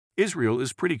Israel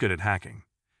is pretty good at hacking,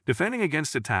 defending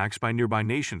against attacks by nearby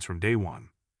nations from day one.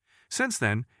 Since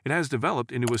then, it has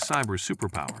developed into a cyber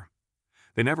superpower.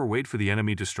 They never wait for the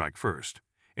enemy to strike first.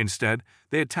 Instead,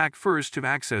 they attack first to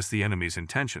access the enemy's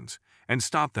intentions and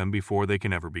stop them before they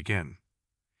can ever begin.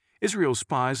 Israel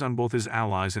spies on both its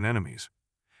allies and enemies.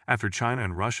 After China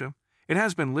and Russia, it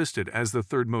has been listed as the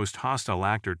third most hostile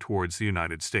actor towards the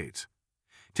United States.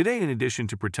 Today, in addition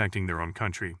to protecting their own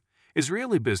country,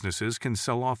 Israeli businesses can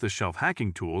sell off-the-shelf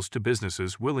hacking tools to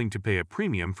businesses willing to pay a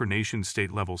premium for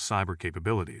nation-state-level cyber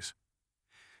capabilities.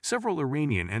 Several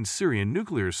Iranian and Syrian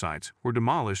nuclear sites were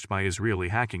demolished by Israeli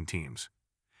hacking teams.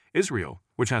 Israel,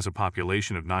 which has a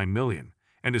population of 9 million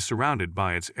and is surrounded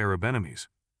by its Arab enemies.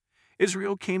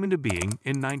 Israel came into being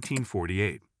in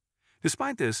 1948.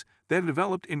 Despite this, they have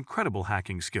developed incredible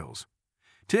hacking skills.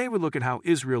 Today we look at how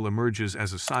Israel emerges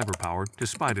as a cyberpower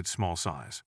despite its small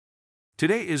size.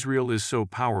 Today Israel is so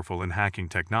powerful in hacking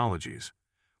technologies,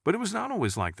 but it was not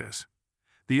always like this.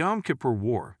 The Yom Kippur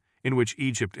War, in which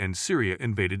Egypt and Syria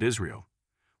invaded Israel,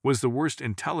 was the worst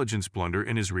intelligence blunder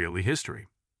in Israeli history.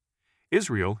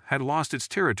 Israel had lost its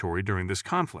territory during this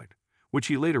conflict, which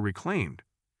he later reclaimed.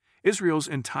 Israel's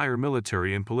entire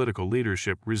military and political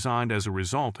leadership resigned as a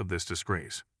result of this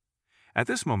disgrace. At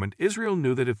this moment, Israel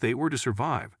knew that if they were to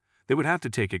survive, they would have to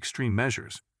take extreme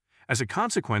measures. As a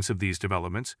consequence of these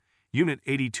developments, Unit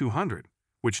 8200,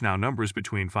 which now numbers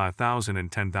between 5,000 and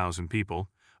 10,000 people,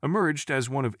 emerged as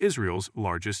one of Israel's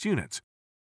largest units.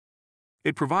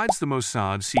 It provides the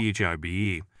Mossad,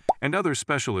 CHIBE, and other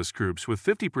specialist groups with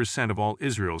 50% of all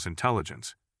Israel's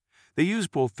intelligence. They use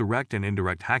both direct and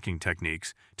indirect hacking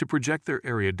techniques to project their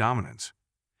area dominance.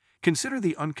 Consider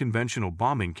the unconventional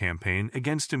bombing campaign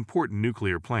against important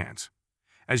nuclear plants.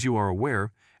 As you are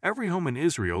aware, every home in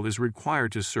Israel is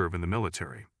required to serve in the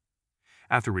military.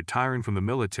 After retiring from the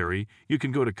military, you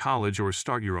can go to college or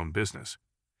start your own business.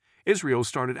 Israel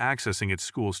started accessing its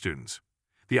school students.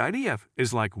 The IDF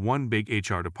is like one big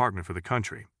HR department for the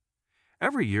country.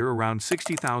 Every year, around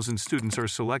 60,000 students are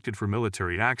selected for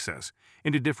military access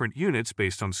into different units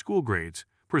based on school grades,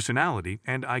 personality,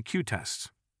 and IQ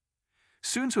tests.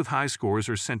 Students with high scores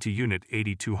are sent to Unit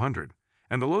 8200,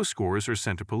 and the low scores are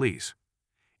sent to police.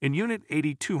 In Unit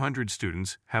 8200,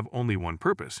 students have only one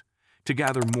purpose: to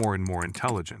gather more and more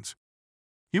intelligence.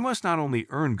 You must not only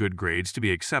earn good grades to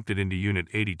be accepted into Unit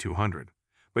 8200,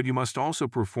 but you must also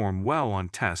perform well on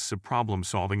tests of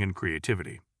problem-solving and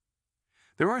creativity.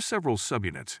 There are several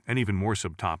subunits and even more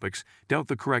subtopics doubt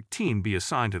the correct team be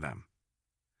assigned to them.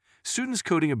 Students'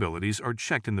 coding abilities are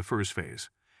checked in the first phase,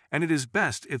 and it is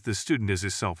best if the student is a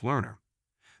self-learner.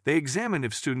 They examine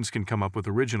if students can come up with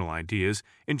original ideas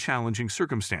in challenging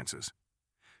circumstances.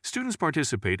 Students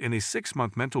participate in a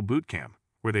 6-month mental boot camp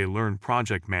where they learn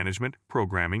project management,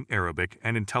 programming, Arabic,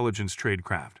 and intelligence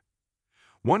tradecraft.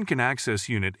 One can access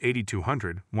Unit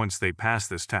 8200 once they pass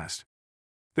this test.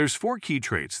 There's 4 key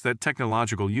traits that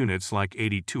technological units like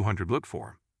 8200 look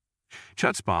for.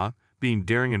 Chutzpah, being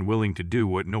daring and willing to do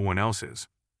what no one else is.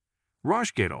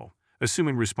 Rosh Gadol,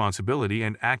 assuming responsibility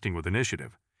and acting with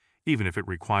initiative, even if it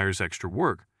requires extra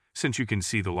work, since you can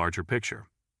see the larger picture.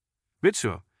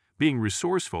 Bitzua, being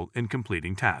resourceful in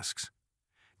completing tasks.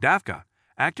 Dafka,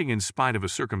 acting in spite of a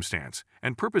circumstance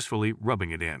and purposefully rubbing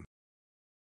it in.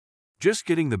 Just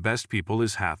getting the best people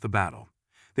is half the battle.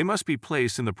 They must be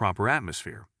placed in the proper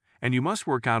atmosphere, and you must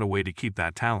work out a way to keep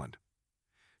that talent.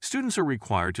 Students are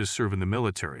required to serve in the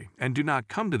military and do not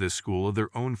come to this school of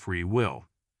their own free will.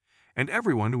 And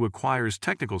everyone who acquires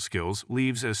technical skills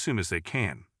leaves as soon as they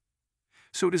can.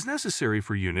 So it is necessary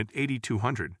for Unit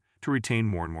 8200 to retain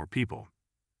more and more people.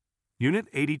 Unit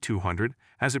 8200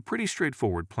 has a pretty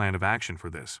straightforward plan of action for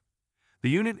this.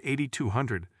 The Unit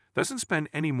 8200 doesn't spend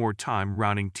any more time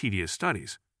rounding tedious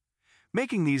studies.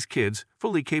 Making these kids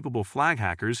fully capable flag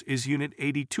hackers is Unit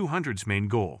 8200's main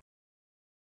goal.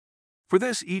 For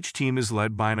this, each team is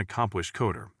led by an accomplished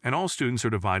coder, and all students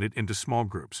are divided into small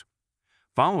groups.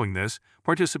 Following this,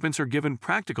 participants are given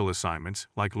practical assignments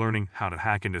like learning how to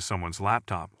hack into someone's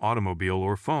laptop, automobile,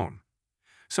 or phone.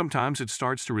 Sometimes it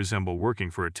starts to resemble working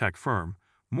for a tech firm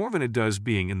more than it does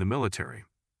being in the military.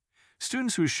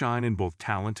 Students who shine in both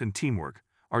talent and teamwork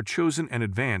are chosen and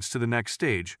advance to the next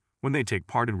stage when they take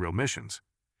part in real missions.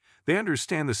 They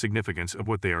understand the significance of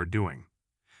what they are doing.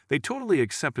 They totally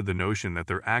accepted the notion that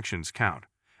their actions count,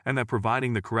 and that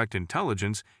providing the correct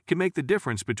intelligence can make the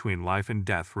difference between life and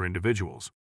death for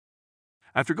individuals.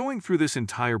 After going through this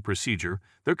entire procedure,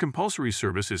 their compulsory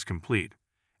service is complete,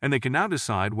 and they can now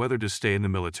decide whether to stay in the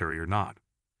military or not.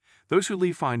 Those who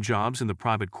leave find jobs in the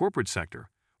private corporate sector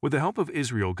with the help of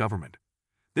Israel government.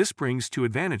 This brings 2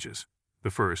 advantages.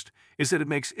 The first is that it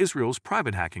makes Israel's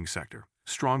private hacking sector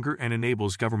stronger and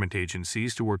enables government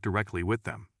agencies to work directly with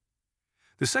them.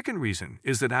 The second reason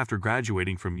is that after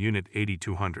graduating from Unit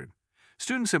 8200,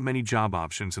 students have many job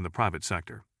options in the private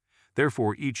sector.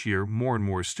 Therefore, each year, more and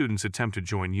more students attempt to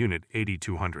join Unit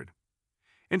 8200.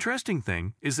 Interesting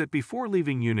thing is that before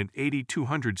leaving Unit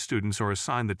 8200, students are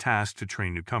assigned the task to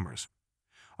train newcomers.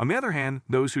 On the other hand,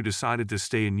 those who decided to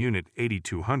stay in Unit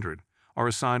 8200 are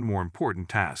assigned more important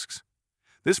tasks.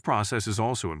 This process is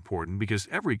also important because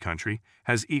every country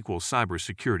has equal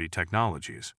cybersecurity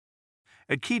technologies.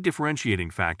 A key differentiating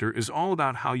factor is all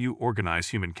about how you organize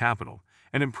human capital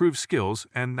and improve skills,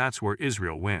 and that's where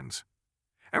Israel wins.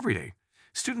 Every day,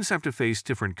 students have to face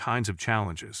different kinds of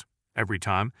challenges. Every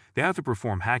time, they have to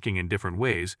perform hacking in different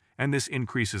ways, and this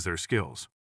increases their skills.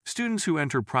 Students who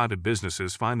enter private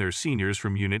businesses find their seniors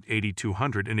from Unit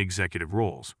 8200 in executive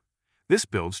roles. This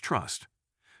builds trust.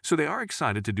 So they are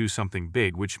excited to do something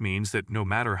big, which means that no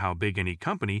matter how big any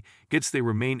company gets, they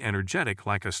remain energetic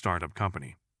like a startup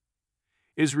company.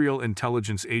 Israel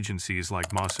intelligence agencies like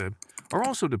Mossad are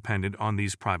also dependent on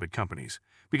these private companies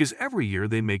because every year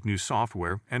they make new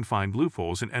software and find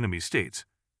loopholes in enemy states.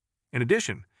 In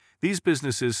addition, these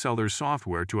businesses sell their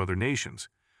software to other nations,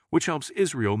 which helps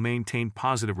Israel maintain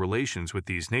positive relations with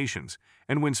these nations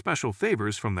and win special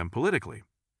favors from them politically.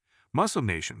 Muslim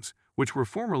nations, which were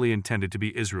formerly intended to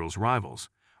be Israel's rivals,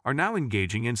 are now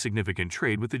engaging in significant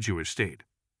trade with the Jewish state.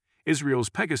 Israel's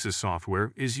Pegasus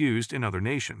software is used in other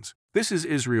nations. This is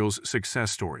Israel's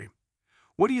success story.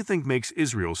 What do you think makes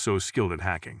Israel so skilled at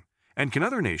hacking? And can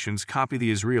other nations copy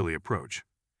the Israeli approach?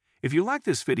 If you like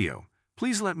this video,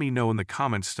 please let me know in the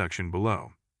comments section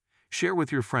below. Share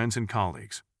with your friends and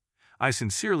colleagues. I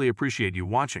sincerely appreciate you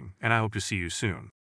watching, and I hope to see you soon.